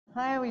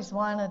I always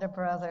wanted a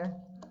brother.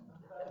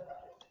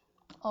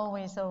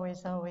 Always,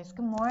 always, always.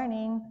 Good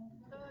morning.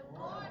 Good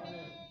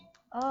morning.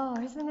 Oh,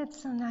 isn't it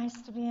so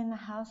nice to be in the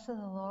house of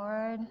the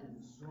Lord?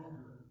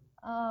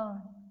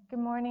 Oh, good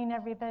morning,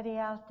 everybody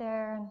out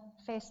there in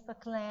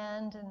Facebook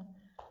land and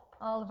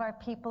all of our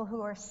people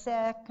who are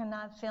sick and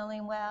not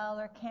feeling well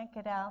or can't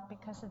get out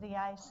because of the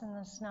ice and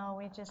the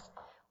snow.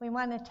 We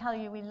want to tell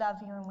you we love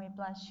you and we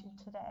bless you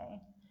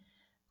today.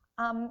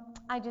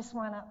 I just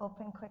want to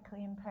open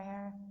quickly in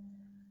prayer.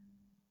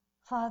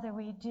 Father,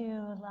 we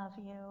do love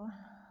you.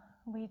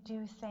 We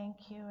do thank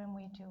you and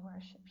we do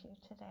worship you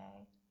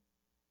today.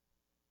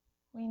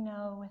 We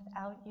know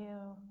without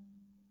you,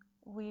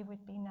 we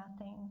would be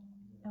nothing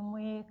and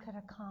we could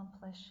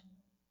accomplish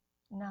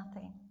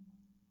nothing.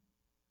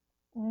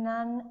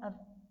 None of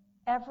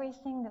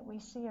everything that we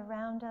see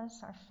around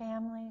us, our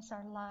families,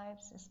 our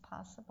lives, is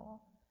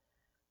possible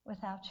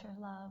without your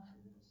love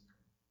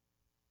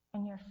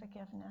and your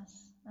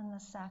forgiveness and the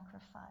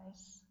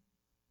sacrifice.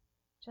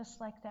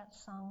 Just like that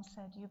song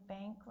said, you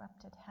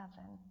bankrupted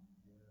heaven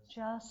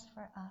just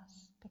for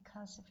us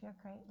because of your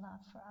great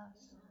love for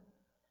us.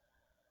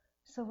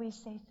 So we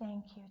say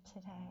thank you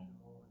today.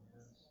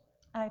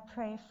 I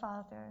pray,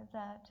 Father,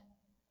 that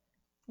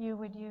you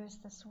would use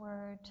this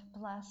word to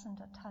bless and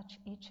to touch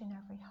each and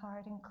every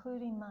heart,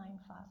 including mine,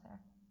 Father,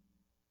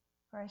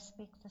 for I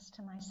speak this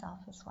to myself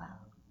as well.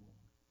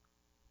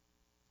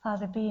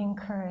 Father, be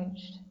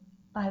encouraged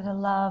by the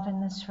love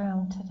in this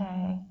room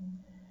today.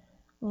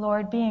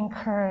 Lord, be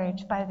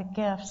encouraged by the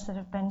gifts that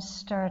have been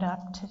stirred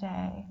up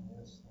today.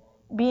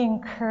 Be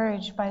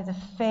encouraged by the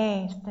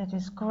faith that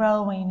is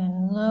growing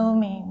and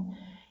looming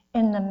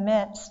in the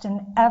midst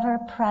and ever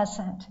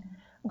present,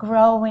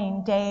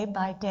 growing day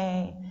by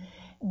day.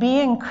 Be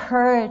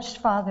encouraged,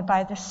 Father,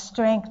 by the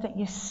strength that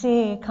you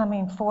see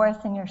coming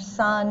forth in your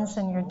sons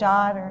and your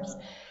daughters.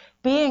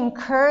 Be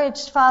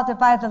encouraged, Father,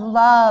 by the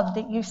love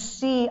that you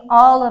see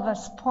all of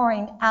us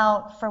pouring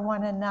out for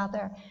one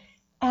another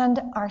and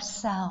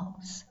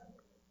ourselves.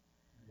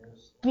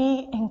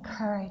 Be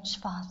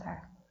encouraged,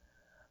 Father,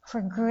 for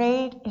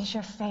great is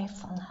your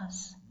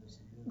faithfulness.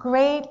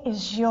 Great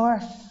is your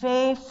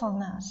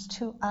faithfulness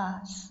to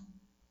us.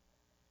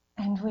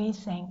 And we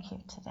thank you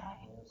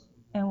today,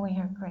 and we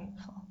are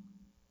grateful.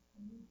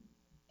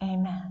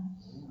 Amen.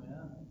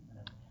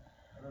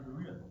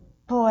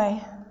 Boy,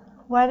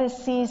 what a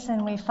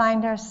season we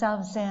find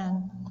ourselves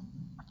in.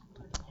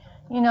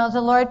 You know,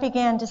 the Lord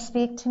began to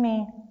speak to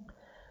me.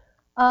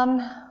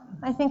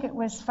 I think it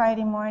was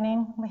Friday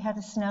morning. We had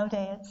a snow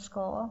day at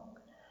school.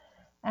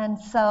 And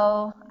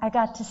so I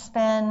got to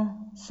spend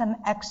some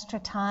extra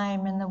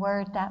time in the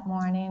Word that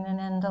morning and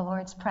in the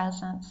Lord's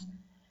presence.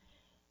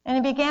 And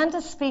He began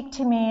to speak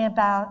to me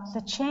about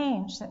the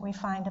change that we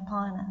find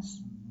upon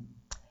us.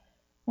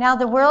 Now,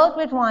 the world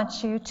would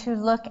want you to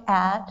look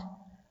at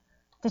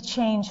the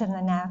change in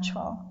the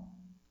natural.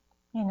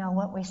 You know,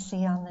 what we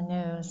see on the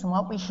news and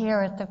what we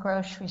hear at the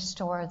grocery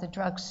store, the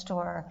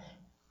drugstore,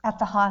 at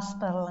the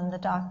hospital, and the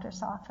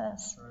doctor's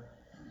office.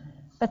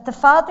 But the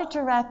Father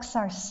directs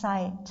our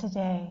sight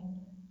today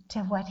to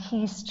what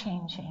He's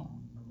changing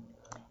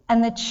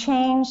and the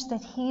change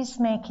that He's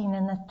making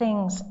in the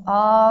things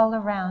all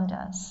around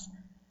us.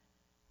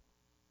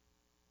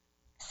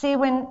 See,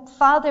 when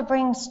Father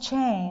brings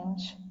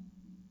change,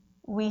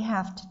 we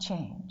have to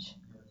change.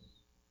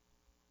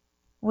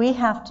 We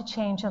have to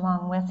change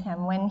along with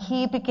Him. When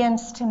He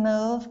begins to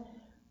move,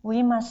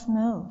 we must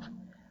move.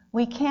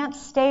 We can't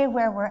stay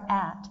where we're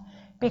at,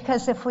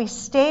 because if we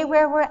stay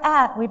where we're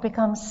at, we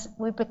become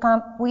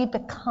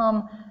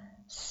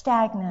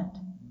stagnant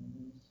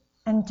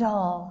and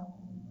dull.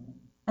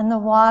 And the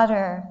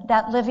water,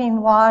 that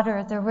living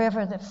water, the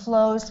river that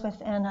flows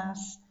within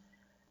us,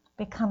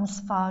 becomes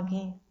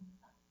foggy.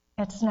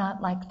 It's not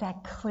like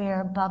that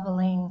clear,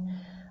 bubbling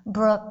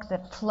brook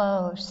that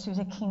flows through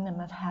the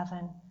kingdom of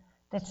heaven,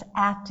 that's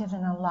active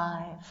and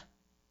alive.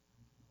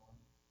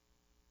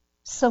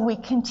 So we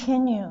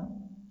continue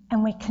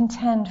and we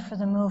contend for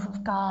the move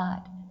of God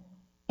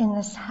in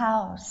this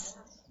house,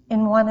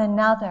 in one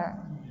another,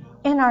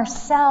 in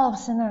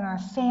ourselves and in our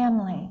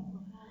family.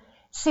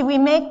 See, we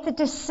make the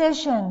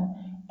decision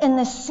in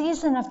the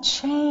season of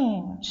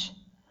change,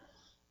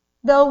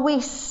 though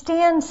we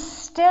stand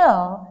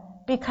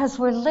still because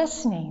we're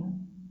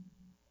listening.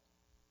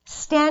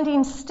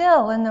 Standing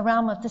still in the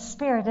realm of the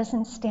Spirit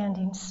isn't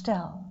standing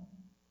still.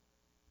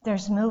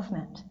 There's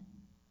movement.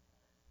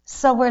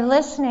 So we're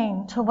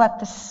listening to what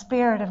the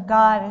Spirit of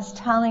God is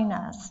telling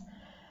us.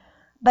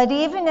 But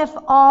even if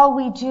all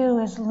we do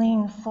is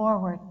lean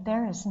forward,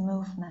 there is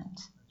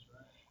movement.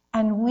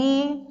 And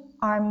we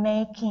are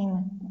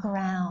making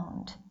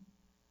ground.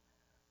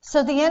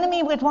 So the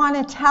enemy would want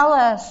to tell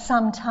us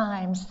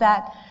sometimes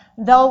that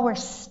though we're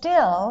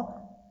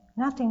still,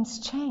 nothing's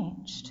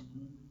changed.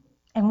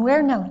 And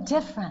we're no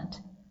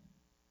different.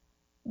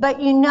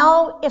 But you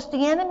know, if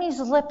the enemy's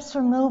lips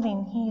are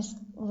moving, he's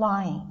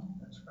lying.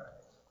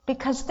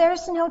 Because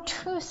there's no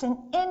truth in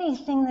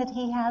anything that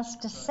he has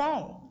to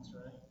say.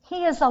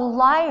 He is a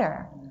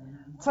liar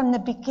from the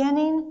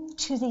beginning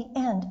to the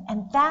end,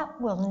 and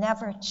that will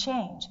never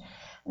change.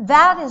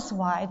 That is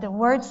why the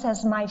word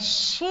says, my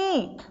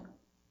sheep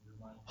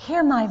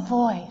hear my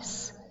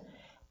voice,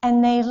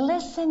 and they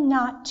listen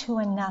not to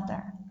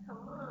another.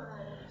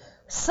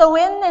 So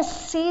in this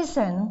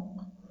season,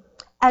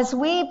 as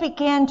we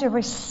begin to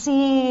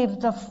receive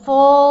the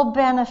full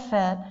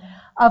benefit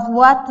of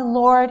what the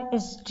Lord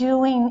is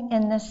doing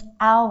in this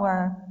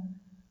hour,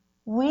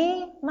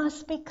 we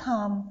must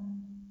become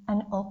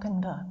an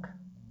open book.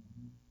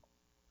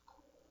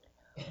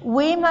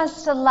 We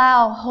must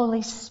allow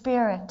Holy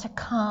Spirit to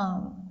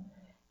come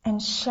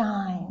and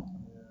shine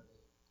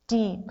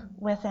deep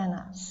within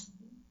us.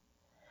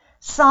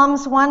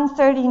 Psalms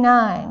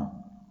 139,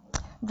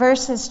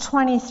 verses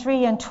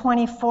 23 and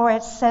 24,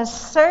 it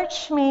says,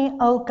 search me,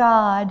 O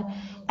God,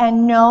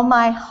 and know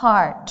my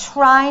heart.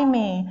 Try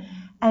me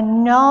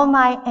and know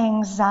my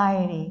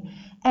anxiety,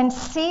 and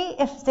see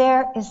if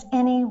there is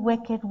any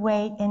wicked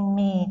way in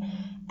me,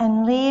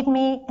 and lead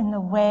me in the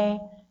way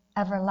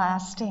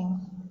everlasting.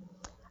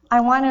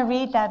 I want to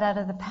read that out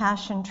of the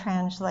Passion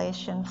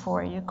Translation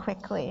for you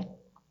quickly.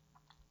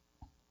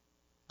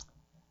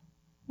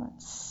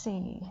 Let's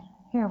see.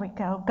 Here we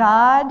go.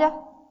 God,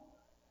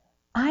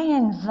 I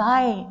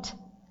invite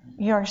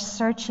your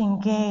searching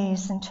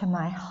gaze into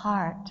my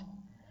heart.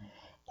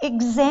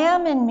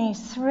 Examine me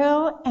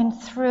through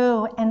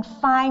and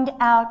find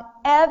out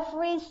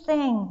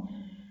everything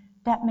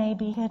that may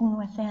be hidden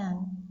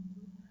within.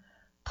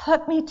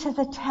 Put me to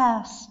the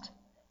test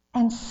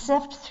and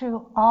sift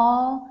through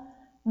all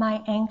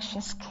my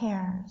anxious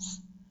cares.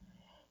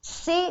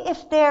 See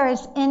if there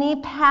is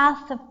any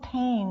path of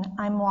pain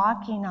I'm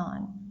walking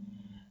on,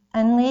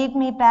 and lead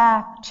me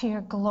back to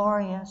your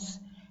glorious,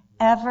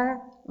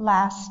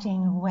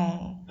 everlasting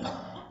way,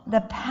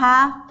 the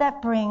path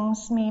that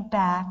brings me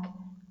back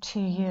to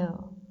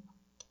you.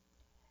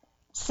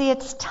 See,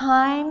 it's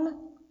time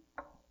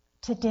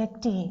to dig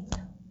deep.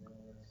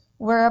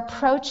 We're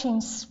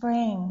approaching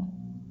spring.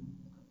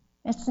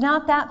 It's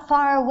not that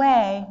far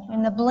away.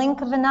 In the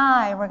blink of an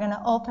eye, we're going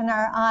to open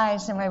our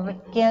eyes and we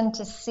begin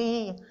to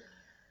see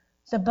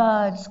the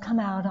buds come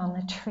out on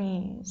the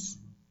trees.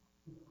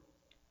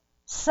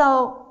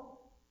 So,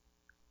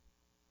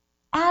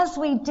 as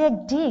we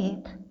dig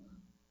deep,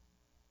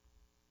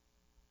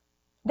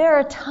 there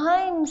are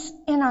times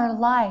in our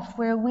life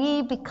where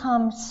we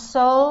become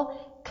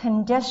so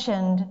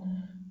conditioned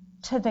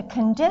to the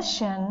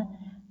condition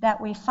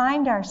that we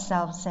find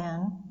ourselves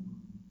in.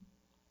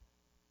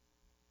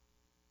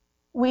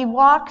 We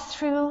walk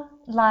through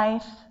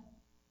life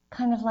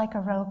kind of like a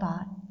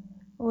robot.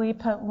 We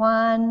put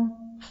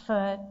one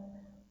foot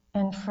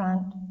in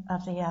front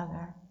of the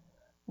other,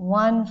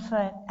 one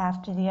foot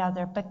after the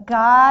other. But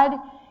God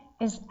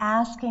is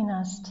asking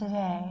us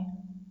today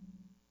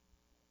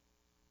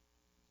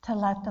to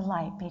let the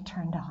light be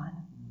turned on.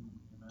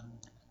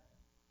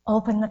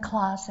 Open the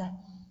closet.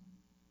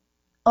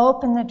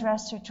 Open the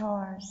dresser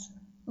drawers.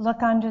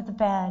 Look under the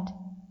bed.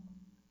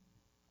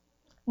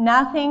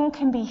 Nothing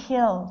can be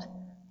healed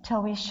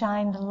till we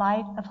shine the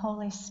light of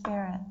Holy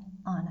Spirit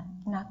on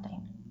it.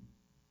 Nothing.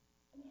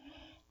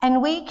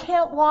 And we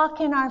can't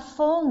walk in our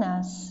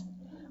fullness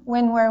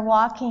when we're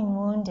walking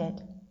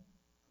wounded.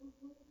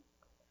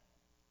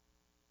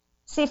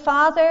 See,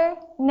 Father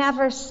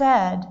never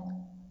said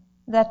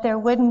that there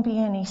wouldn't be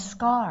any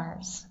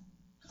scars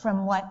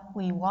from what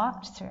we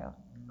walked through,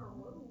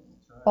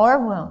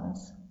 or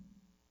wounds.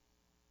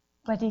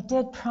 But He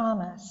did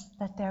promise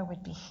that there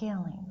would be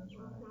healing.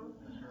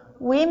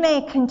 We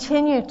may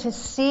continue to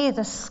see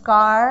the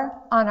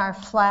scar on our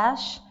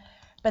flesh,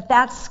 but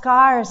that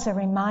scar is a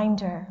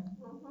reminder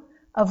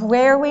of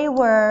where we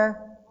were,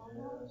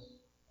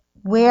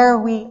 where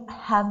we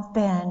have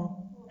been,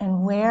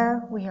 and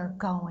where we are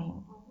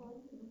going,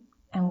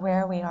 and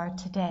where we are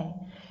today.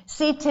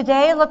 See,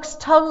 today looks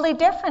totally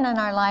different in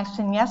our life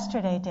than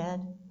yesterday did.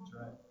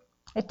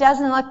 It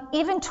doesn't look,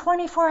 even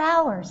 24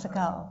 hours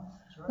ago,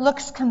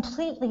 looks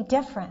completely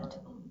different.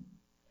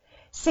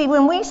 See,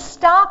 when we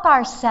stop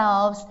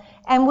ourselves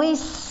and we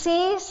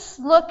cease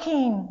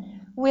looking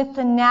with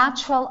the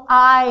natural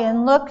eye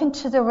and look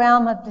into the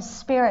realm of the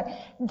Spirit,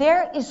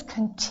 there is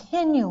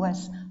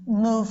continuous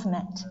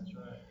movement.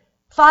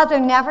 Father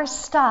never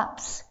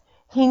stops.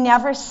 He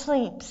never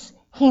sleeps.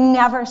 He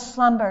never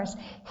slumbers.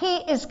 He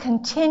is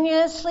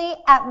continuously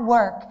at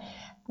work,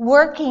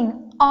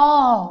 working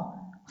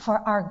all for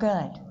our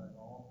good.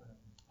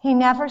 He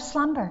never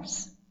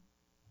slumbers.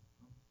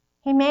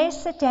 He may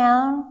sit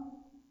down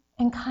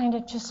and kind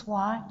of just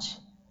watch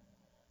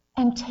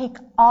and take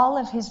all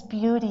of His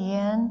beauty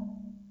in.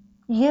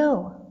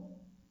 Your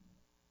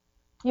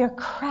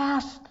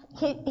craft,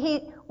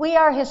 we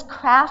are His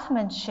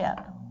craftsmanship.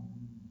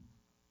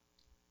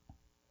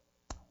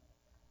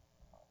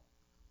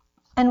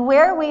 And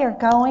where we are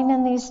going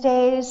in these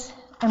days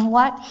and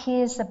what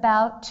He is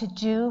about to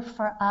do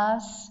for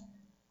us,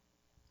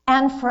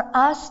 and for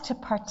us to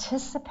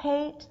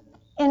participate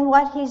in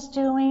what He's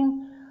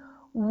doing,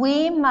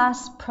 we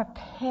must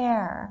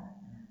prepare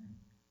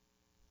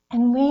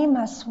and we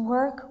must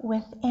work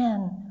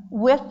within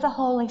with the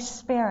Holy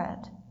Spirit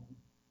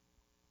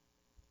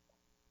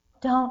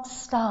Don't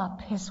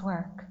stop his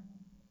work.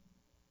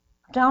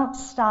 Don't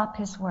stop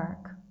his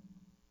work.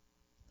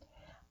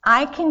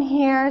 I can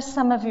hear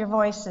some of your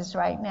voices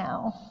right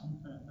now.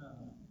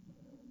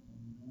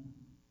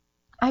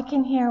 I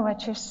can hear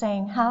what you're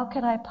saying. How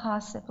could I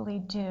possibly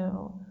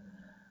do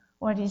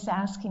what he's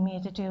asking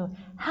me to do?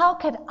 How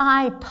could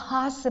I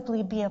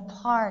possibly be a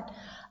part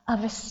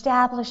of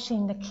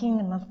establishing the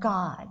kingdom of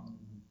God?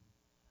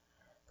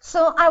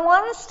 So I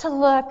want us to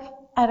look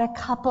at a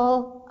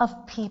couple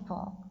of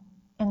people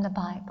in the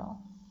Bible,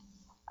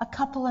 a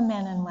couple of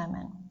men and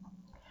women.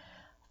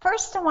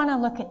 First, I want to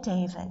look at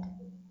David.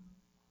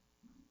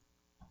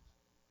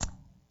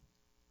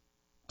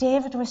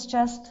 David was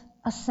just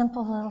a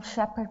simple little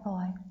shepherd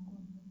boy.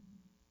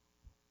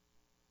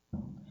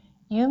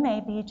 You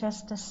may be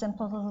just a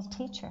simple little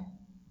teacher.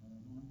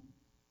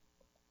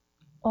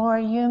 Or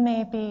you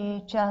may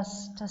be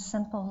just a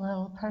simple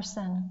little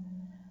person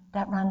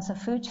that runs a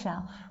food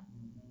shelf.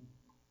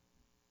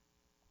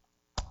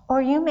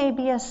 Or you may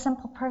be a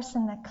simple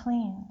person that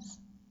cleans.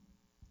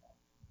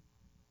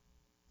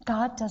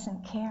 God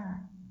doesn't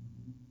care.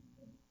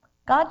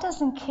 God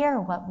doesn't care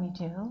what we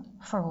do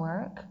for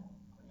work.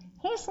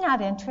 He's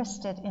not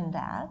interested in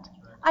that.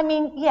 I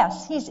mean,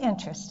 yes, he's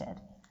interested.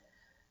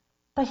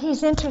 But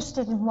he's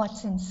interested in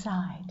what's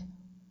inside.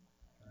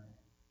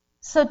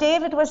 So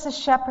David was a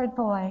shepherd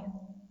boy,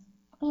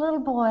 a little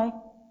boy.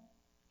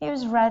 He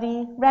was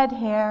ruddy, red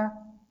hair.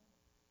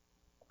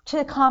 To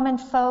the common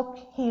folk,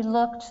 he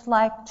looked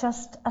like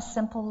just a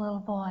simple little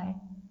boy.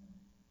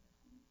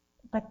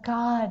 But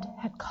God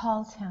had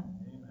called him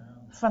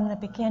from the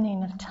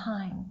beginning of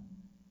time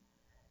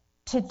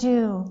to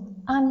do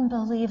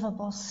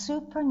unbelievable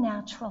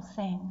supernatural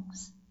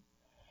things.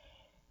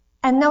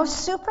 And those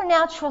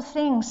supernatural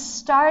things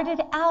started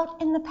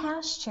out in the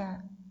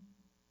pasture.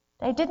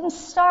 They didn't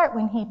start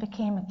when he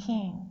became a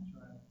king.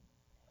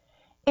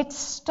 It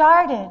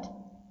started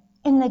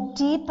in the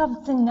deep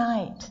of the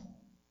night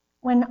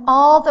when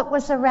all that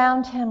was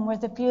around him were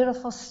the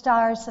beautiful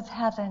stars of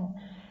heaven.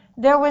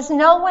 There was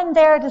no one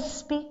there to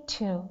speak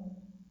to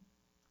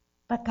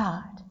but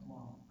God.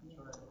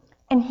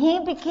 And he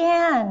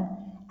began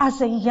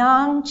as a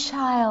young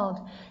child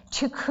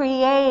to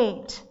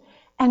create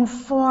and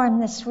form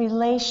this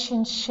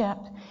relationship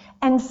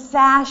and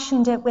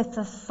fashioned it with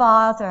the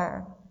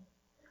Father,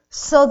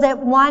 so that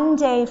one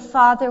day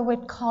Father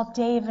would call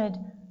David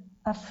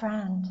a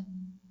friend.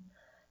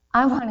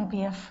 I want to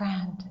be a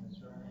friend.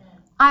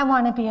 I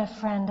want to be a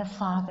friend of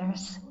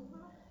Father's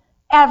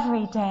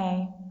every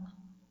day.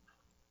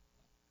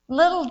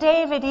 Little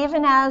David,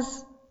 even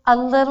as a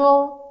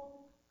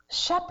little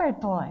shepherd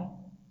boy,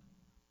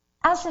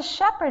 as a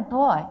shepherd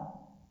boy,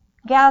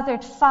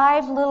 gathered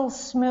 5 little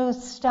smooth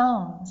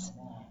stones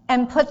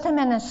and put them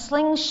in a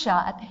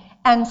slingshot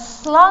and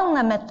slung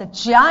them at the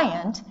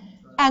giant,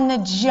 and the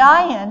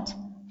giant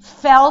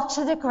fell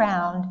to the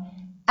ground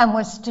and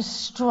was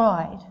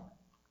destroyed.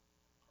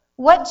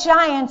 What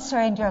giants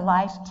are in your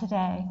life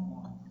today?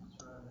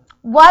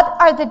 What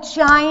are the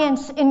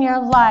giants in your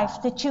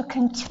life that you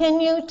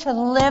continue to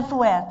live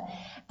with,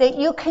 that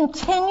you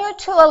continue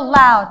to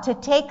allow to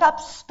take up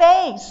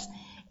space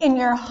in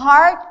your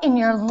heart, in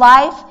your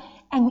life,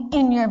 and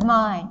in your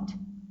mind?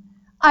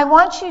 I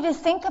want you to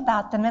think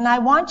about them, and I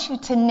want you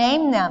to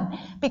name them,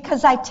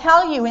 because I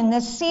tell you, in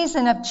this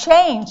season of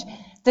change,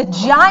 the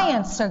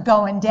giants are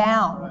going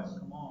down.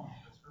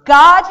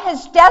 God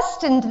has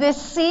destined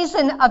this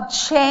season of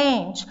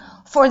change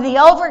for the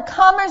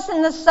overcomers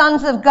and the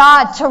sons of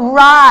God to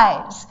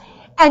rise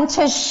and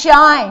to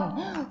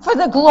shine. For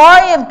the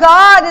glory of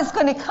God is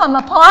going to come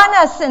upon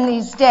us in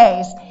these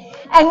days.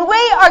 And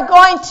we are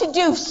going to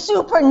do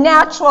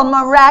supernatural,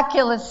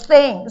 miraculous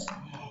things.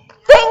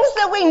 Things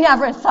that we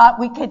never thought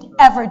we could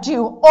ever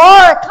do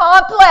or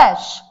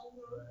accomplish.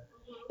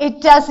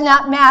 It does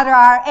not matter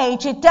our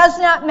age. It does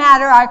not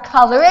matter our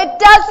color. It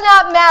does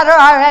not matter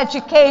our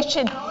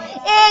education.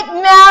 It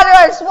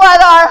matters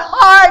what our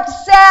heart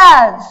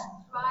says.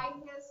 By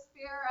His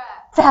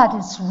Spirit. That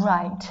is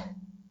right.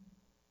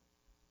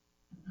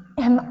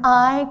 Am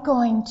I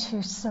going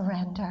to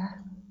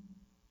surrender?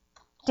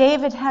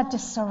 David had to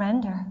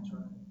surrender.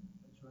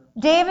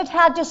 David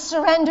had to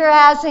surrender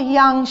as a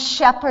young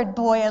shepherd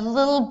boy, a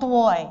little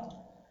boy.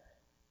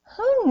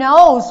 Who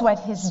knows what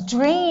his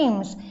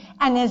dreams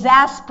and his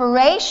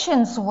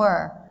aspirations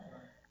were?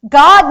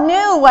 God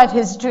knew what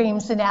his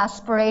dreams and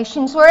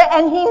aspirations were,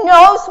 and He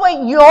knows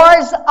what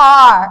yours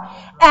are.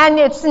 And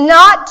it's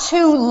not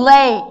too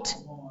late.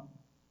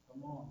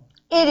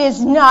 It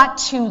is not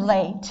too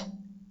late.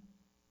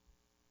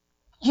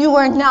 You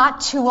are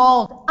not too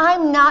old.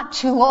 I'm not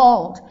too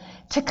old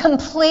to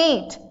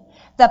complete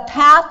the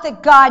path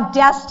that God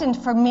destined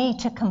for me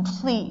to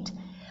complete.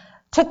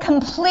 To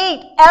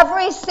complete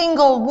every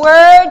single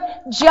word,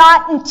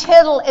 jot, and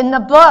tittle in the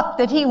book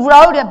that He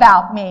wrote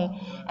about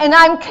me. And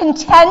I'm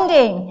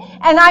contending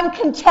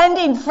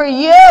for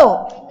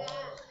you,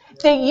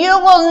 that you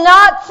will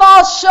not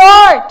fall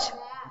short,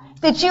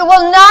 that you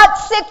will not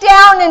sit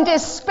down in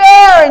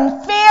despair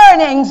and fear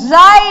and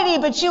anxiety,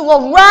 but you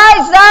will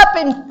rise up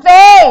in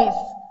faith.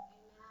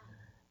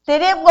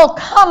 that it will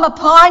come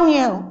upon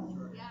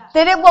you,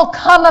 that it will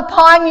come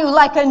upon you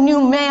like a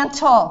new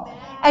mantle,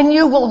 and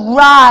you will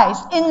rise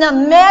in the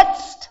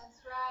midst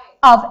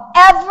of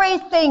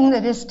everything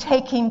that is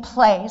taking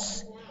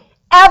place,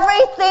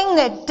 everything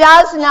that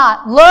does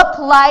not look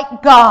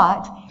like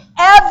God,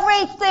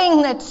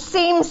 everything that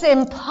seems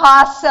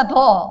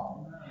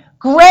impossible.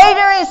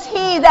 Greater is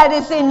he that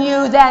is in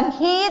you than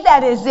he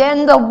that is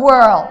in the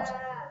world.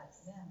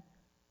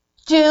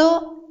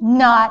 Do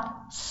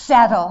not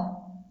settle.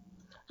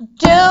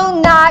 Do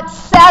not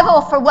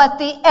settle for what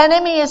the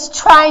enemy is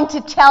trying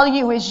to tell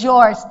you is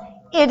yours.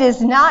 It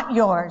is not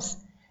yours.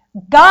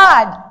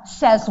 God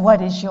says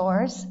what is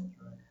yours.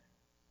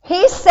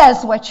 He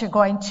says what you're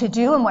going to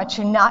do and what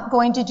you're not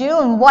going to do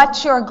and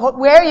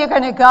where you're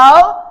going to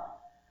go.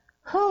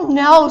 Who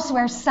knows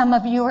where some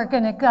of you are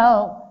going to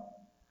go?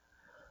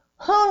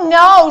 Who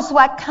knows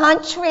what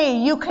country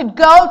you could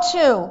go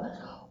to?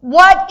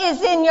 What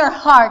is in your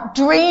heart?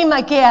 Dream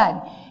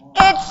again.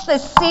 It's the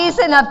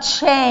season of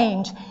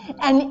change,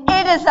 and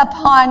it is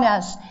upon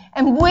us.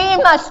 And we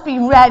must be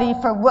ready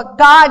for what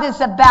God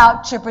is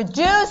about to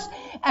produce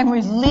and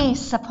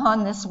release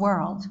upon this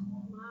world.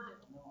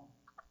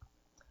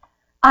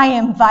 I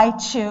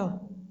invite you.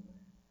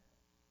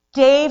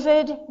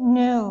 David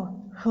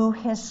knew who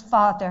his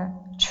father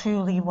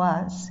truly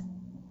was.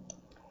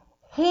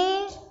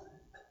 He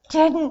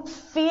didn't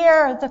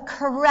fear the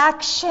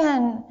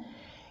correction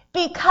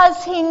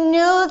because he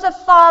knew the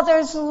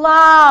Father's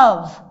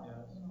love.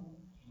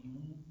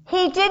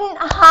 He didn't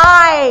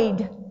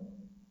hide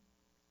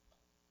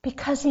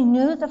because he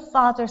knew the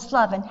Father's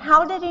love. And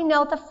how did he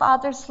know the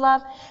Father's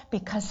love?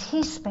 Because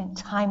he spent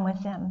time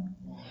with him.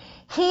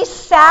 He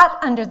sat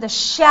under the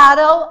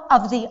shadow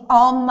of the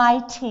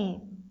Almighty,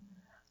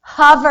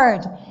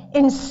 hovered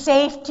in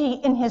safety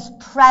in his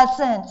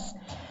presence,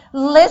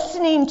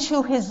 listening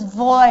to his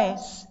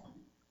voice,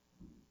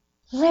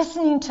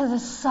 listening to the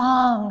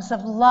songs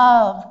of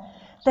love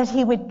that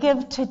he would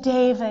give to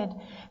David,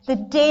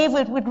 that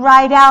David would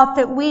write out,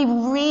 that we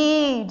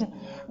read,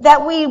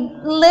 that we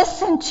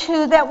listen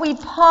to, that we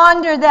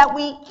ponder, that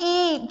we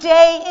eat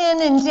day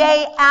in and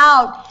day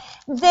out.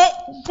 That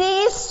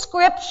these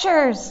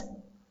scriptures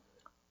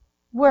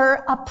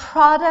were a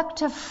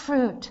product of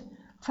fruit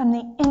from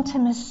the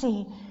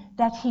intimacy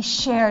that he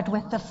shared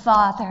with the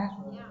Father.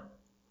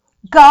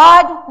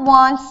 God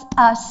wants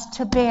us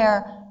to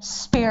bear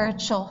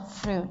spiritual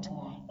fruit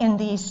in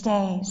these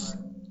days.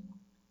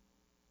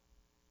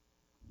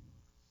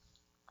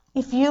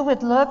 If you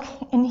would look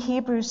in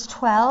Hebrews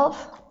 12,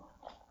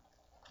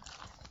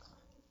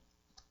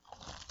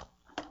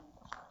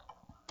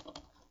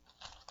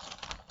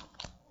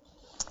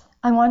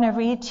 I want to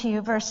read to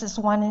you verses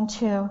 1 and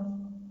 2.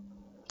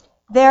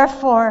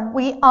 Therefore,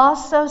 we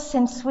also,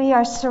 since we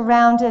are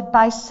surrounded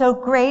by so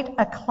great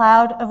a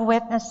cloud of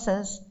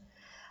witnesses,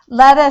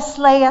 let us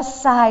lay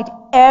aside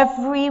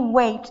every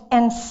weight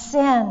and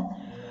sin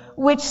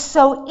which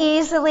so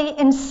easily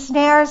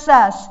ensnares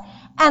us,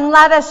 and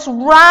let us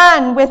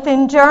run with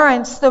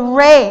endurance the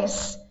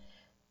race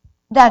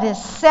that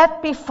is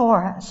set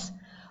before us,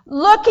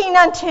 looking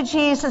unto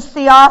Jesus,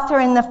 the author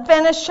and the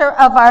finisher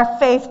of our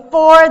faith,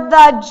 for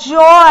the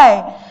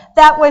joy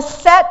that was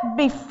set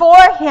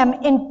before him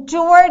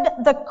endured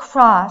the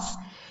cross,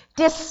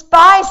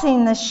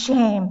 despising the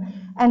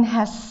shame, and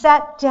has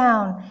sat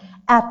down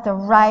at the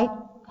right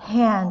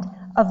hand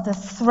of the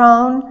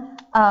throne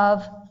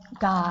of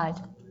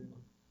God.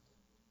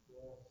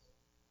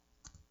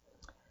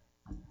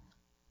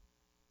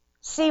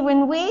 See,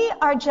 when we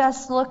are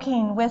just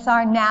looking with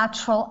our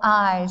natural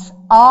eyes,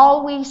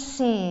 all we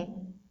see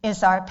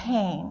is our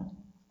pain.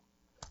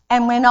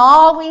 And when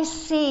all we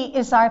see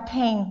is our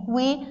pain,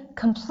 we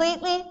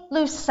completely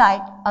lose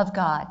sight of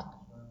God.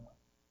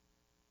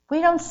 We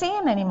don't see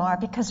him anymore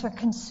because we're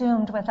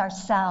consumed with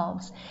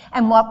ourselves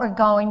and what we're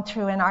going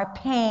through and our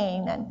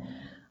pain. And,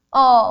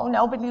 oh,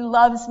 nobody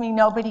loves me,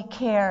 nobody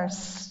cares.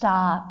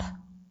 Stop.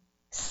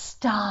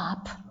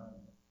 Stop.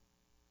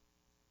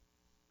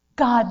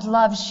 God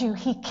loves you.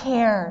 He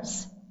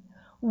cares.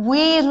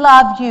 We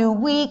love you.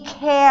 We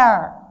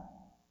care.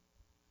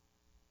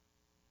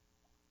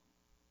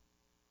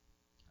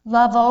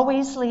 Love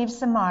always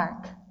leaves a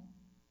mark.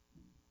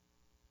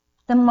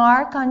 The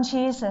mark on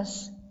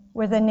Jesus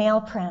were the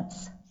nail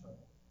prints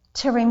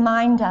to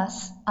remind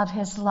us of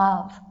his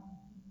love.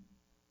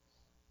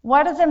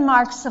 What are the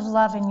marks of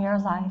love in your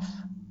life?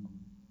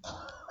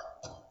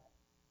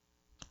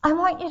 I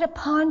want you to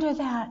ponder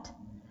that.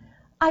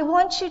 I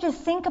want you to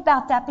think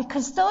about that,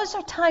 because those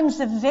are times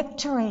of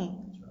victory.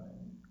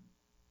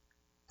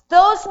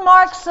 Those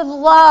marks of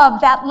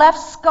love that left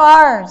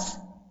scars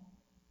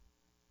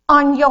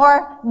on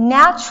your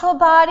natural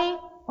body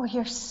or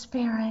your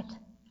spirit,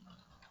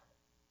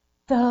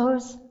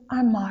 those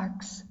are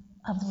marks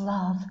of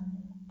love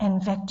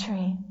and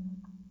victory.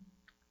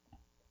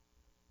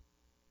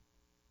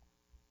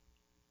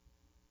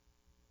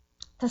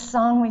 The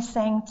song we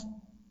sang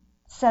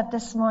said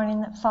this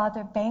morning that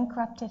Father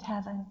bankrupted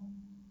heaven.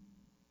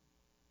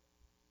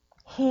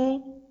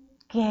 He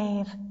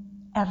gave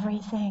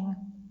everything.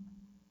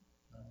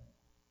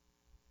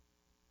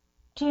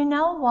 Do you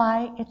know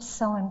why it's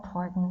so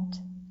important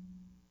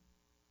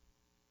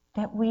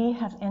that we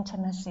have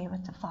intimacy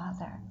with the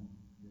Father,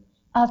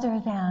 other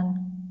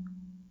than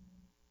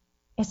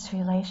its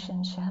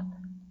relationship?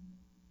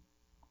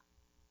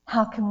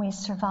 How can we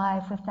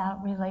survive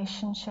without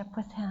relationship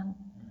with Him,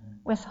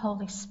 with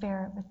Holy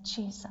Spirit, with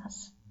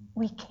Jesus?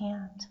 We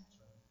can't.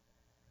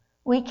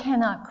 We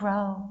cannot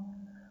grow.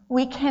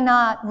 We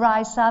cannot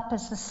rise up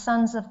as the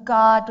sons of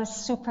God with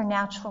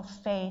supernatural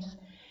faith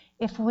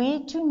if we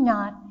do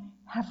not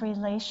have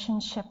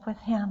relationship with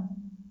Him.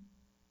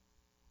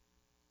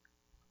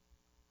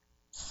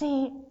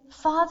 See,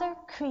 Father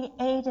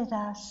created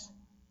us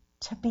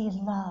to be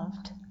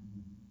loved.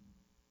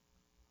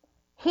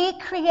 He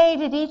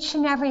created each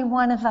and every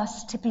one of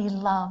us to be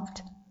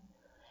loved.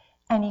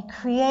 And He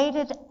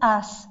created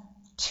us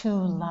to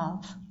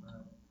love.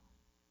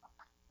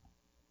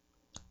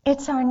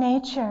 It's our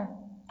nature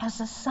as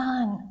a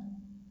son.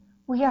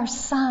 We are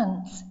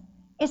sons.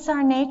 It's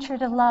our nature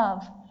to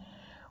love.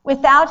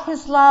 Without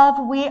His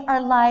love, we are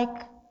like...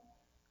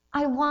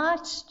 I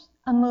watched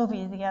a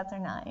movie the other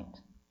night,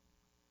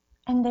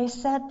 and they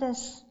said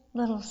this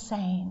little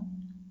saying: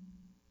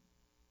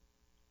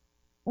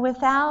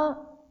 without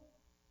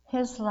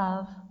His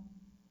love,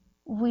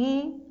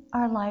 we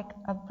are like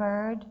a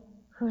bird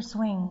whose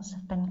wings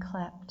have been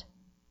clipped,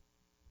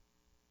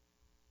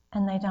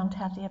 and they don't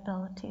have the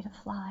ability to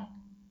fly.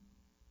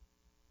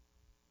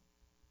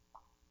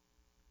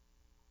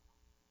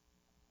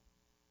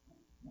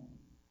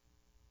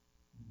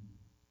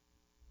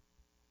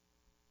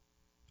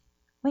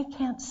 We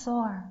can't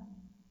soar.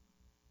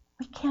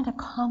 We can't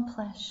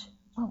accomplish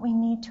what we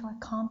need to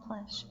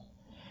accomplish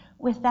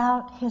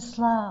without His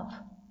love.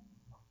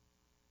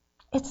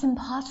 It's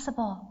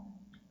impossible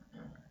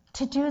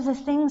to do the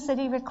things that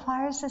He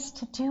requires us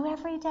to do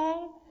every day,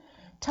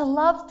 to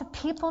love the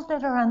people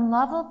that are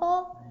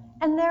unlovable,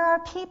 and there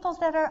are people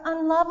that are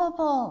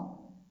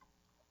unlovable.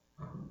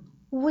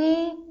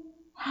 We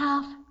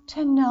have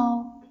to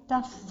know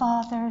the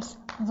Father's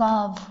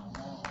love.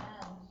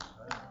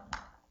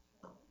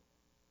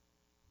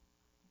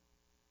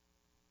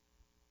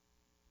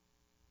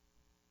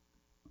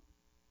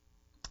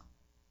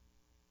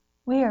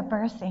 We are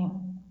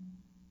birthing.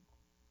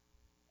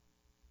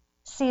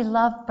 See,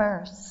 love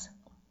births.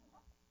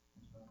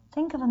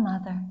 Think of a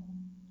mother.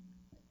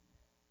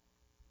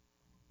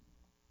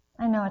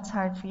 I know it's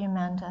hard for you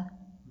men to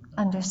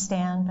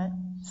understand, but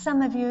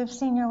some of you have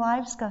seen your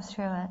wives go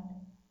through it.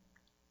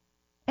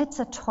 It's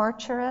a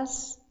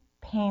torturous,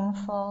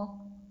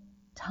 painful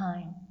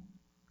time.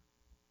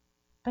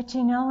 But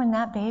you know, when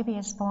that baby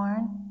is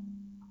born,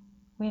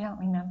 we don't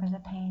remember the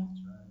pain.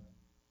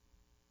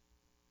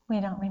 We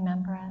don't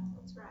remember it.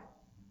 That's right.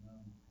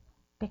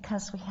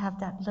 Because we have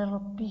that little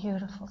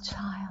beautiful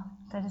child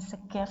that is a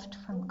gift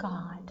from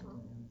God.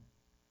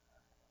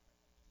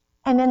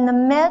 And in the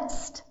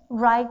midst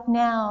right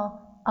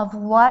now of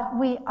what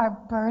we are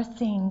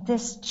birthing,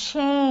 this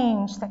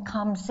change that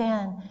comes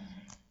in,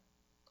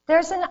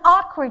 there's an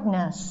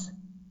awkwardness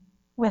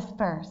with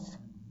birth.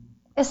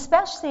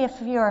 Especially if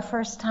you're a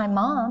first-time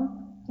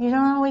mom, you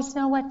don't always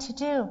know what to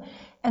do.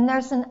 And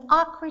there's an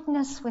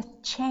awkwardness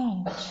with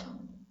change.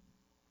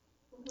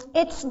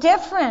 It's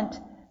different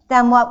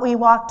than what we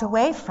walked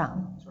away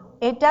from.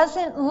 It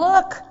doesn't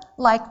look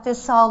like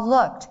this all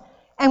looked.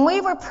 And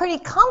we were pretty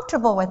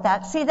comfortable with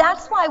that. See,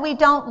 that's why we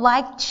don't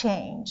like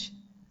change.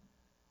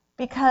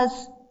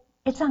 Because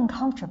it's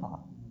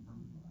uncomfortable.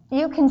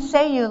 You can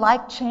say you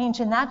like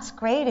change, and that's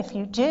great if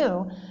you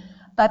do.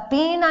 But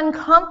being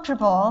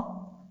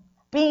uncomfortable,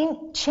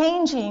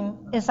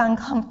 changing is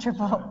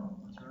uncomfortable.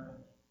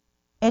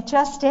 It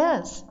just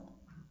is.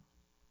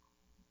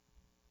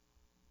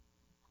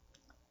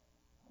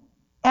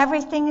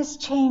 Everything is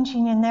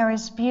changing, and there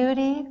is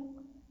beauty,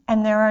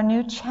 and there are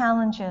new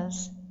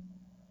challenges.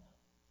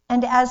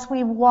 And as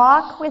we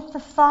walk with the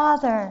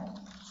Father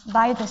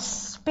by the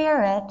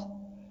Spirit,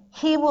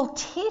 He will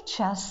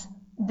teach us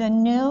the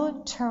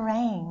new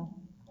terrain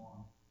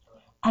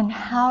and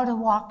how to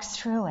walk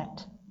through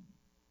it.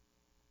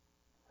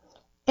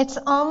 It's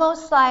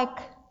almost like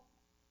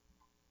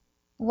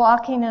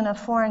walking in a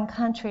foreign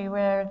country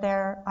where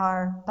there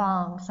are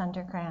bombs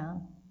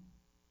underground.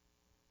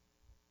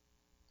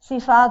 See,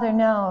 Father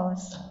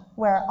knows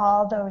where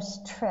all those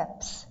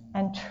trips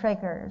and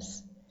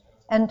triggers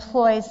and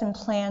ploys and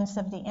plans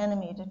of the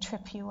enemy to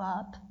trip you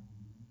up.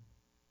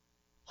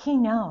 He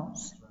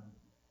knows.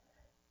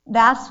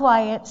 That's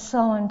why it's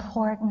so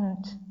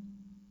important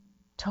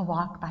to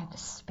walk by the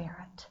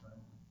Spirit.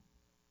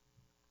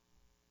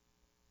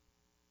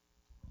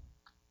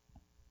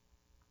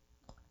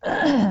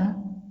 The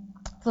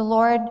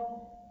Lord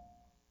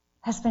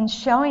has been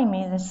showing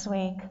me this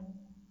week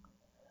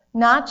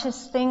not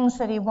just things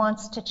that He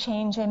wants to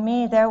change in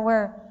me. There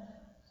were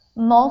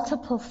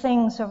multiple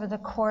things over the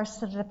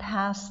course of the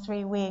past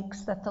 3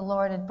 weeks that the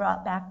Lord had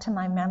brought back to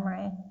my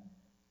memory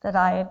that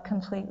I had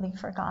completely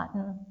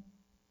forgotten.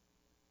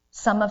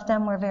 Some of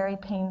them were very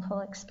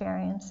painful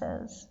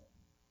experiences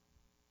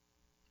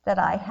that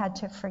I had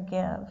to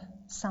forgive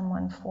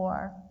someone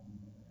for.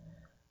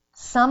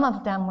 Some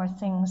of them were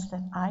things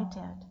that I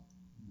did,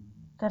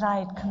 that I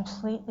had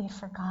completely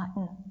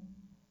forgotten,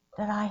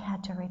 that I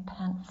had to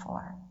repent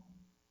for.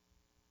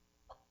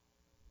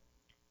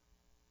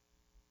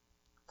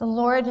 The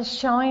Lord is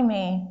showing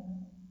me,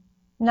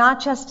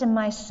 not just in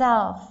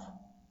myself,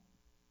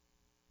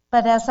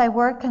 but as I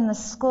work in the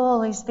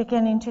school, He's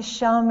beginning to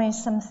show me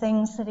some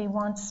things that He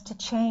wants to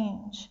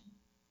change.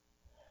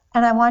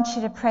 And I want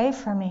you to pray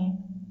for me.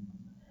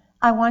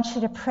 I want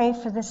you to pray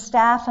for the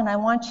staff, and I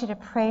want you to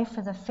pray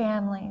for the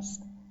families.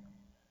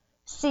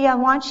 See, I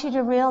want you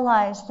to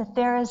realize that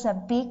there is a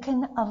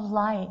beacon of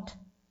light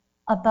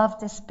above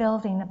this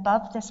building,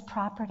 above this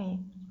property.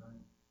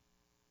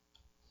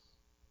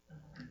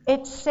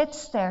 It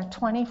sits there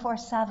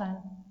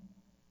 24/7.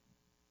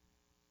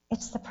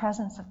 It's the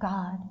presence of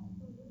God.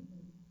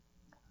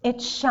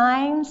 It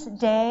shines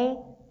day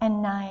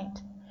and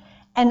night,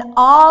 and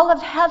all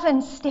of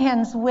heaven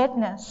stands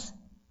witness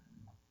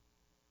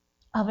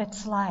of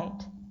its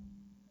light.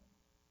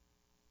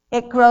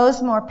 It grows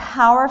more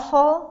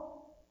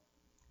powerful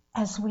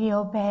as we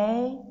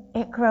obey.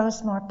 It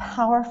grows more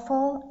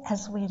powerful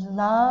as we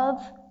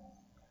love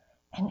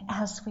and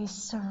as we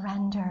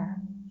surrender.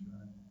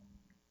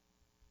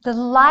 The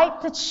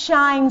light that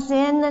shines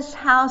in this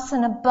house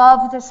and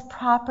above this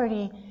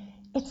property,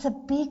 it's a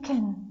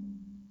beacon.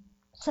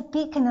 It's a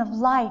beacon of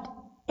light.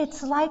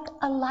 It's like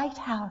a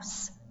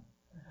lighthouse.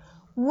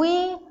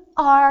 We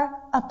are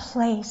a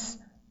place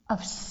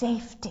of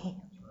safety.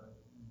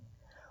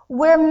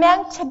 We're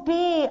meant to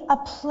be a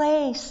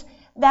place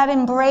that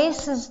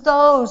embraces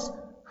those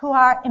who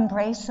are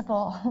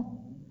embraceable.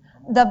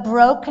 The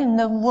broken,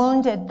 the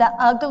wounded, the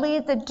ugly,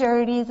 the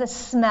dirty, the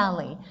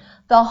smelly,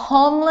 the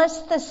homeless,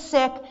 the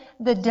sick,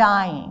 the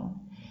dying.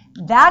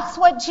 That's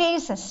what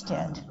Jesus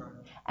did.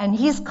 And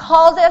He's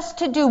called us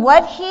to do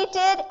what He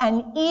did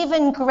and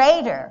even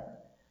greater.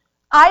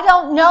 I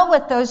don't know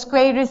what those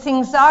greater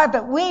things are,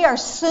 but we are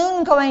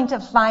soon going to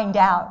find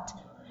out.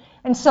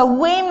 And so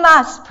we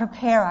must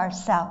prepare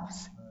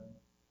ourselves.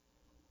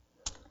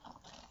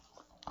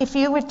 If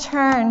you would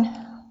turn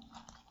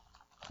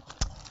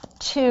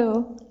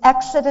to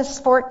Exodus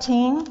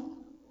 14,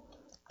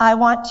 I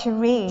want to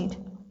read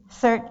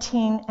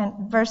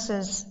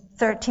verses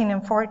 13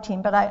 and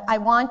 14, but I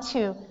want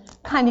to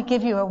kind of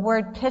give you a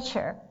word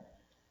picture.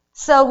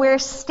 So we're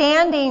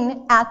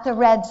standing at the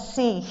Red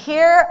Sea.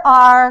 Here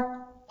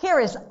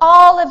is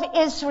all of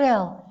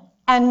Israel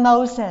and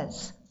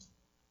Moses.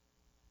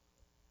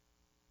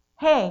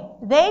 Hey,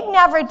 they'd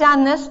never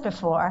done this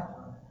before.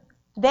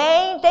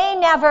 They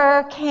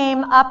never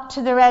came up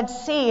to the Red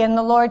Sea and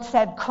the Lord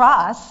said,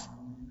 cross.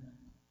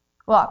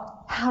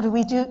 Well, how do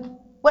we do?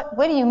 What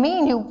do you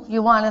mean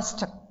you want us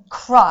to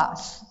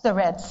cross the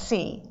Red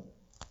Sea?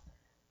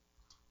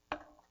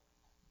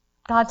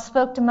 God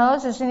spoke to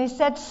Moses and He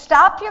said,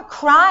 stop your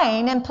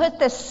crying and put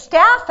the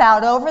staff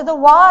out over the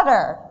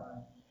water.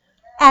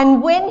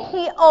 And when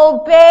he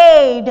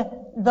obeyed,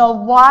 the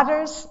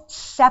waters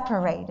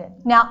separated.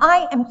 Now,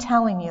 I am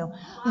telling you,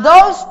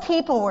 those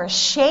people were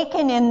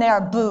shaking in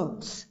their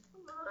boots.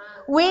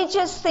 We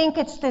just think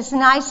it's this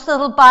nice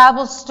little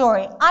Bible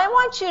story. I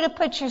want you to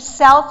put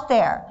yourself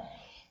there.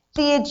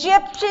 The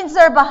Egyptians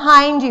are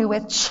behind you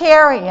with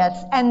chariots,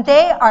 and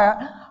they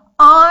are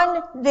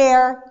on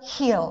their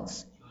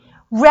heels,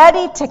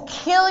 ready to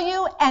kill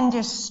you and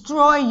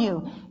destroy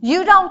you.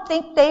 You don't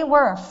think they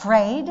were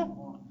afraid?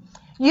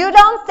 You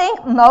don't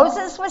think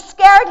Moses was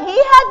scared?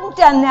 He hadn't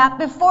done that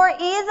before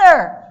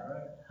either.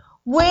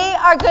 We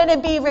are going to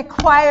be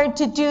required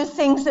to do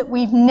things that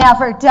we've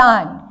never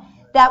done,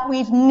 that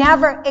we've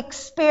never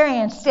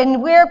experienced,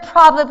 and we're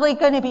probably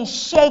going to be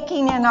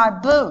shaking in our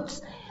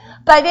boots.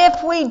 But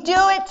if we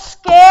do it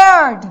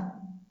scared,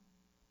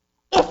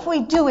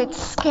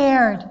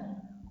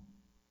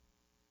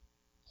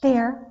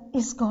 there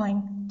is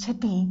going to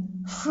be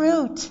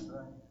fruit.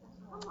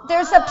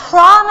 There's a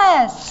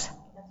promise.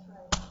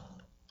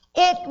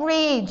 It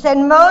reads,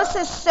 and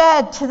Moses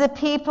said to the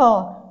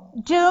people,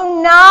 do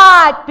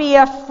not be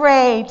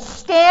afraid.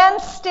 Stand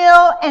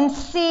still and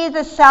see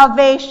the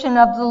salvation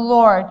of the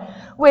Lord,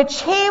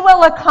 which He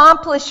will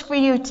accomplish for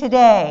you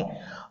today.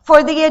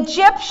 For the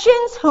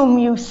Egyptians whom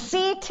you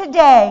see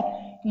today,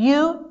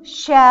 you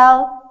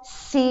shall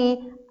see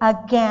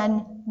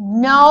again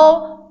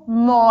no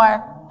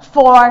more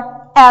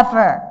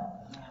forever.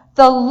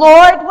 The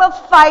Lord will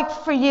fight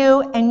for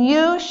you, and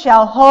you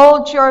shall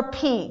hold your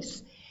peace.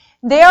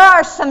 There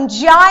are some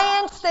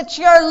giants that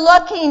you're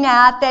looking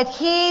at that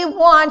He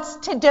wants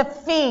to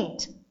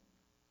defeat.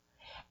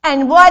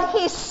 And what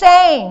He's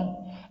saying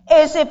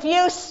is, if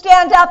you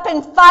stand up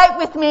and fight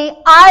with me,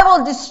 I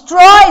will destroy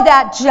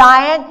that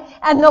giant,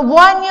 and the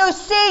one you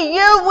see,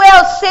 you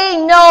will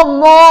see no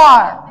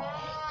more.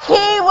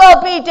 He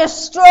will be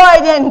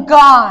destroyed and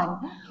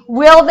gone.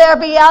 Will there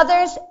be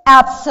others?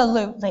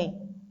 Absolutely.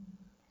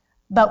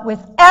 But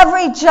with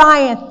every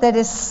giant that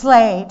is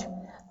slayed,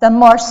 the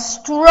more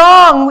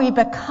strong we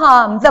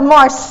become, the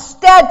more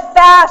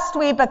steadfast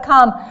we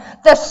become,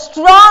 the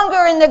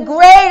stronger and the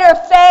greater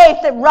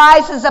faith that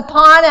rises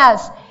upon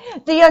us.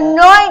 The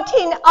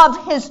anointing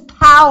of his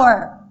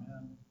power.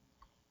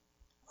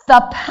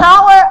 The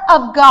power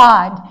of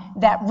God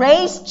that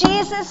raised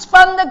Jesus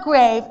from the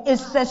grave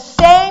is the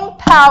same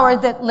power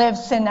that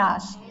lives in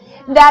us.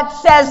 That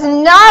says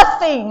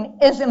nothing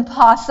is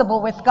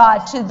impossible with God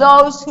to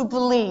those who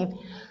believe.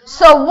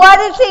 So what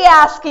is he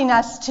asking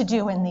us to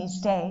do in these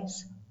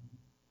days?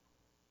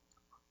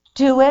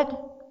 Do it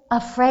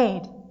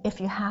afraid if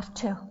you have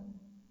to,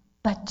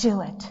 but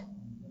do it.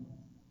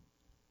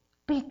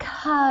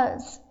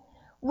 Because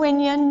when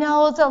you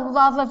know the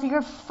love of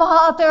your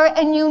Father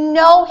and you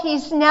know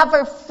he's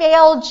never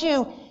failed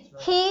you,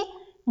 he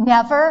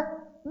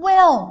never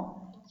will.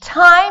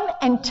 Time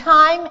and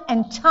time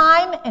and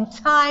time and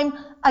time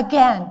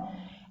again.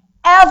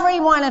 Every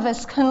one of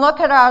us can look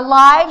at our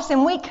lives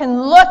and we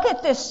can look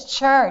at this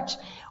church.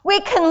 We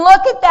can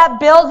look at that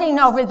building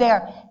over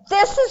there.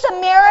 This is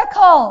a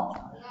miracle.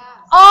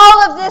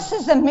 All of this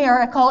is a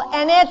miracle,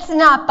 and it's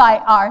not by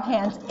our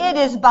hands. It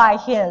is by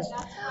his.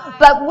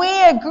 But we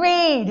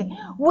agreed.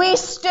 We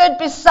stood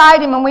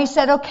beside him and we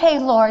said, okay,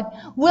 Lord,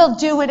 we'll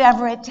do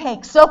whatever it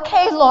takes.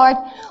 Okay, Lord,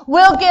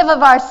 we'll give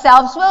of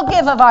ourselves. We'll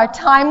give of our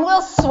time.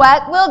 We'll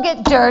sweat. We'll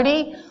get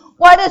dirty.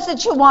 What is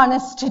it you want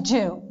us to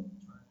do?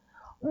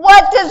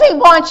 What does he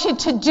want you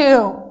to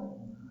do?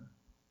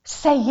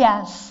 Say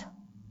yes.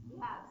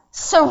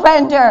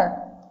 Surrender.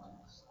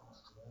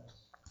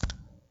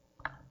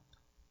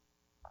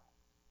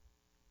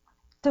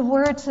 The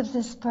words of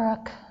this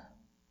book,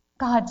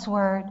 God's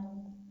Word,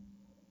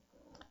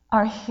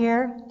 are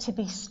here to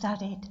be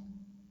studied.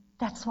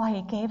 That's why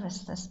he gave us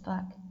this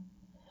book.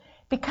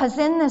 Because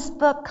in this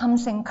book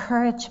comes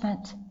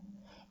encouragement.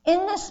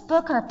 In this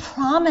book are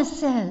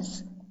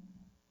promises.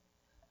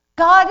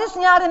 God is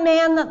not a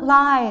man that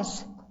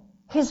lies.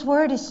 His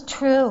word is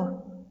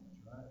true.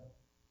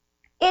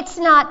 It's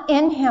not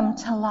in him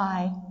to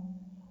lie.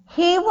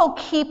 He will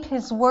keep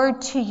his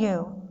word to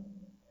you.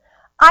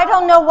 I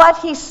don't know what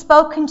he's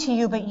spoken to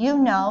you, but you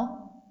know.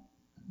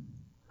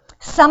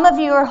 Some of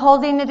you are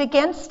holding it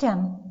against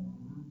him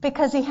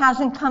because he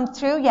hasn't come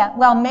through yet.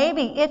 Well,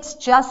 maybe it's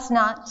just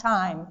not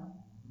time.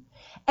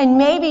 And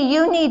maybe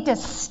you need to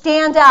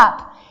stand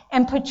up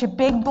and put your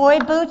big boy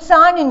boots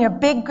on and your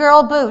big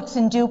girl boots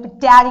and do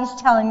what Daddy's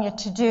telling you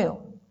to do.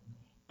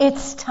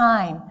 It's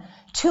time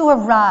to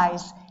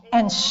arise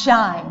and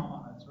shine.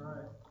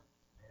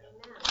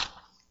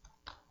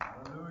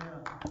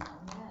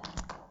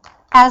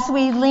 As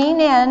we lean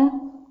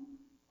in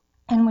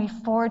and we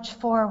forge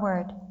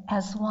forward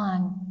as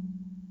one,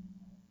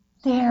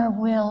 there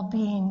will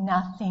be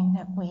nothing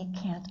that we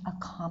can't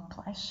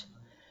accomplish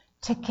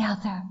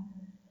together.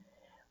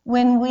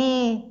 When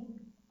we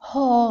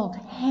hold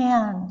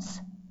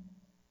hands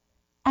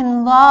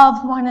and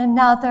love one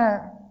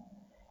another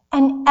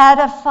and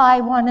edify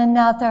one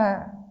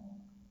another,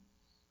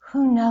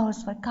 who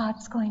knows what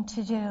God's going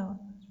to do?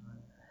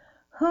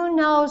 Who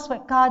knows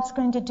what God's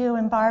going to do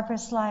in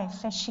Barbara's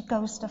life as she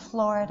goes to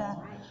Florida?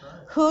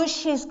 Who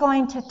she's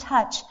going to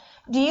touch?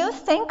 Do you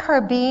think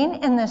her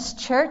being in this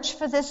church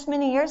for this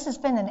many years has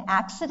been an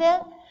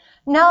accident?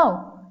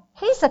 No,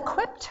 he's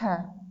equipped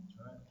her.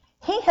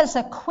 He has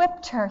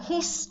equipped her.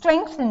 He's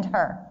strengthened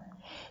her.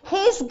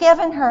 He's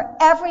given her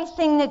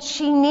everything that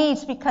she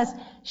needs because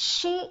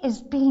she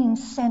is being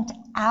sent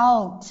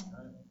out.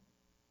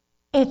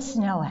 It's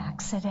no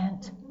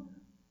accident.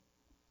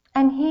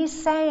 And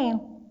he's saying,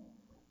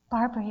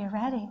 Barbara, you're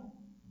ready.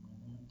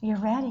 You're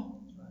ready.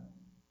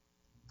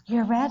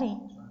 You're ready.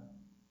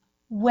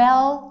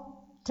 Well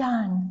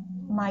done,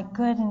 my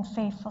good and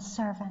faithful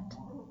servant.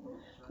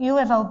 You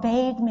have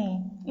obeyed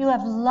me. You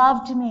have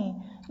loved me.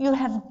 You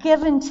have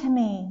given to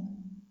me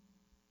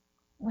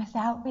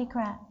without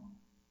regret,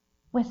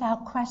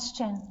 without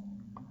question.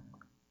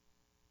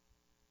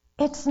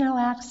 It's no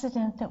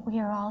accident that we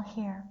are all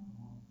here.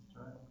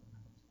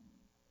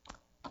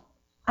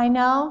 I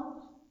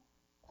know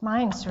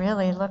mine's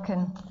really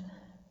looking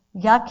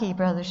yucky,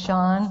 Brother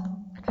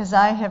Sean, because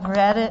I have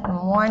read it and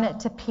worn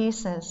it to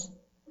pieces.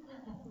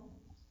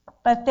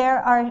 But there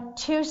are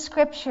two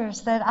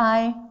scriptures that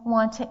I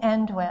want to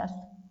end with.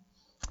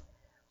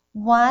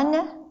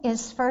 One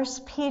is 1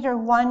 Peter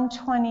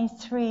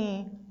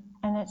 1:23,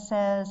 and it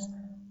says,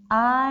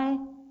 I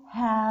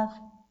have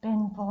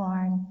been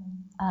born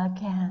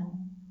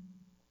again.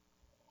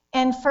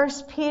 And 1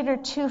 Peter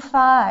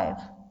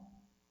 2:5,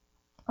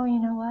 oh, you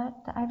know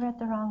what? I read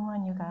the wrong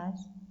one, you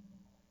guys.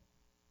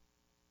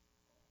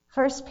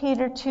 1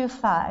 Peter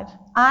 2:5,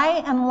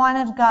 I am one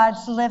of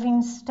God's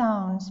living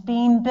stones,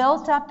 being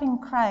built up in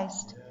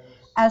Christ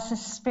as a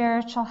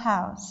spiritual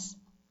house.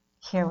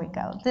 Here we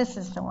go. This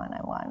is the one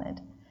I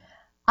wanted.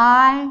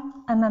 I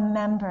am a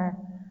member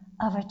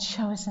of a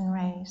chosen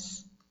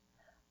race,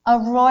 a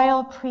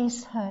royal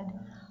priesthood,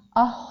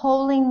 a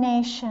holy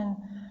nation,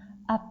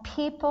 a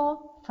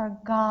people for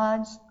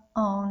God's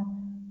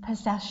own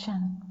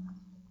possession.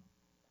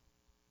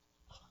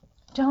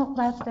 Don't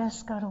let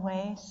this go to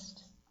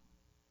waste.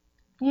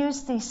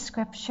 Use these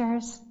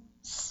scriptures.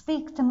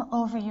 Speak them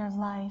over your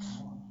life.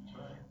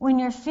 When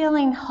you're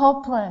feeling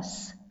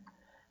hopeless,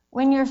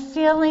 When you're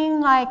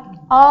feeling like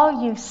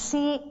all you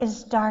see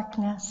is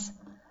darkness,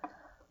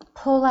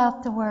 pull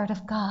out the Word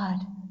of God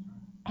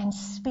and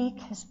speak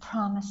His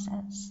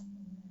promises.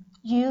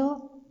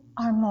 You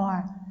are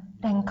more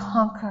than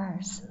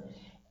conquerors,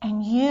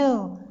 and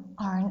you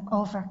are an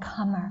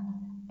overcomer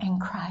in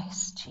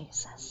Christ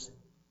Jesus.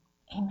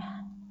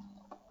 Amen.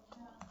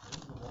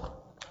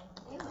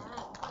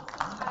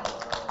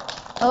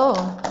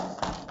 Oh.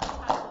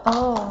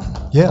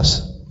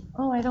 Yes.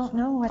 Oh, I don't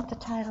know what the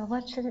title.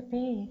 What should it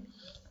be?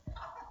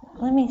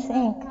 Let me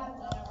think.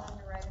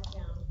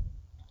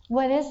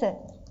 What is it?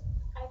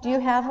 Do you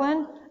have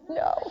one?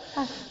 No.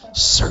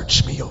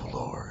 Search me, O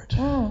Lord.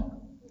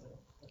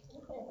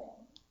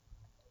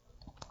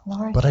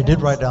 Lord, But I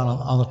did write down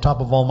on the top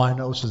of all my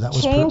notes that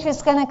was change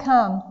is going to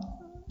come.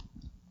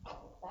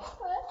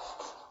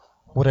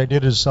 what I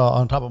did is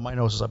on top of my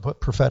notes is I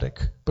put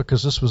prophetic,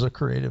 because this was a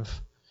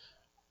creative.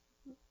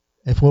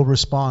 If we'll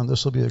respond,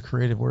 this will be a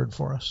creative word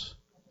for us.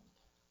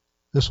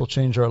 This will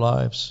change our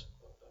lives.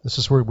 This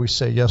is where we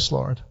say, yes,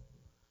 Lord.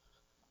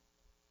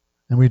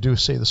 And we do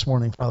say this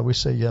morning, Father, we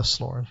say, yes,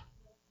 Lord.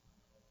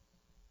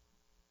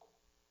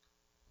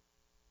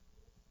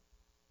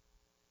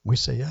 We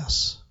say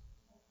yes.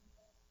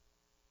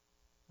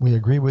 We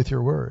agree with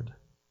your word.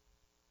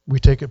 We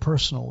take it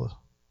personal.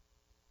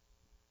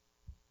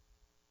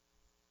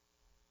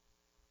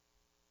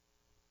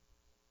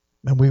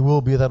 And we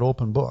will be that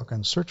open book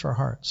and search our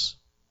hearts.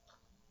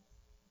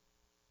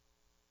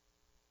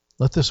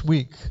 Let this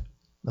week,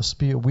 let's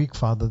be a week,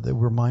 Father, that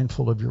we're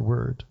mindful of your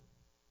word.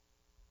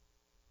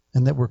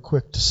 And that we're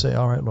quick to say,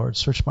 all right, Lord,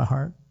 search my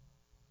heart.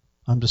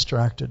 I'm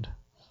distracted.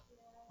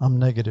 I'm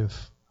negative.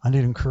 I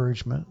need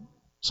encouragement.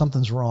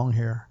 Something's wrong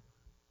here.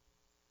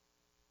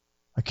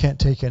 I can't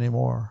take any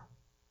more.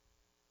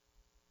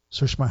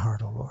 Search my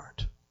heart, O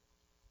Lord.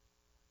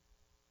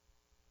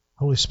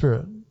 Holy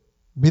Spirit,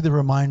 be the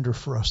reminder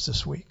for us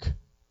this week.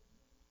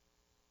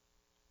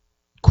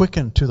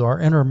 Quicken to our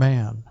inner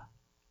man.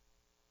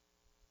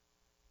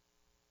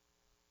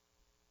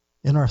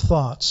 In our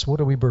thoughts,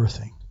 what are we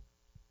birthing?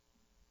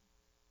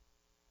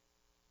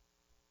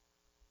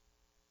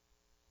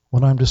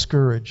 When I'm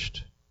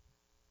discouraged,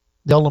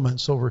 the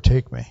elements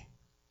overtake me.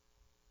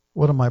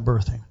 What am I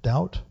birthing?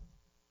 Doubt?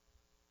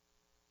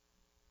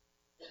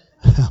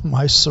 Am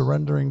I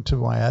surrendering to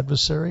my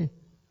adversary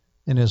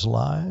in his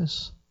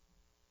lies?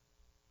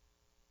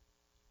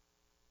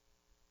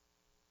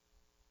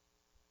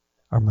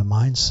 Are my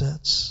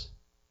mindsets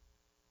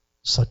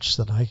such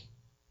that I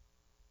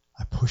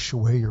push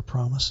away your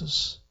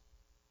promises?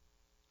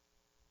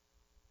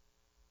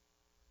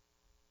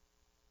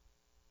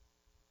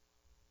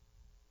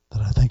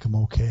 That I think I'm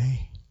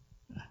okay?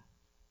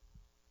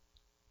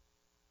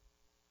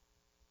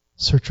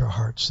 Search our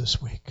hearts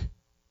this week.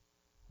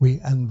 We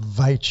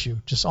invite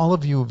you, just all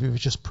of you, if you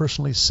just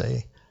personally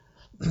say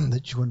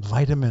that you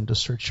invite him in to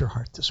search your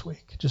heart this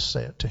week. Just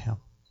say it to him.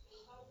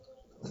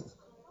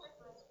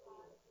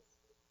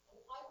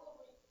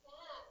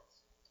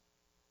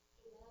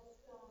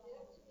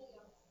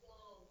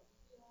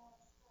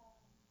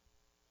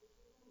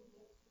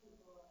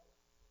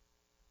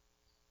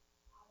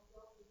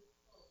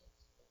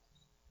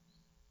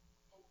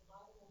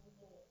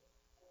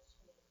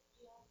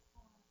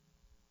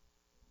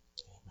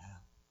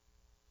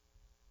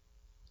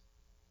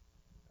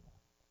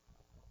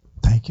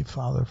 Thank you,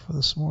 Father, for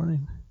this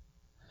morning.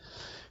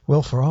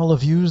 Well, for all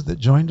of you that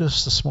joined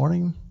us this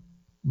morning,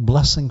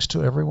 blessings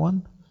to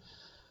everyone.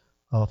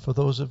 For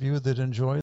those of you that enjoyed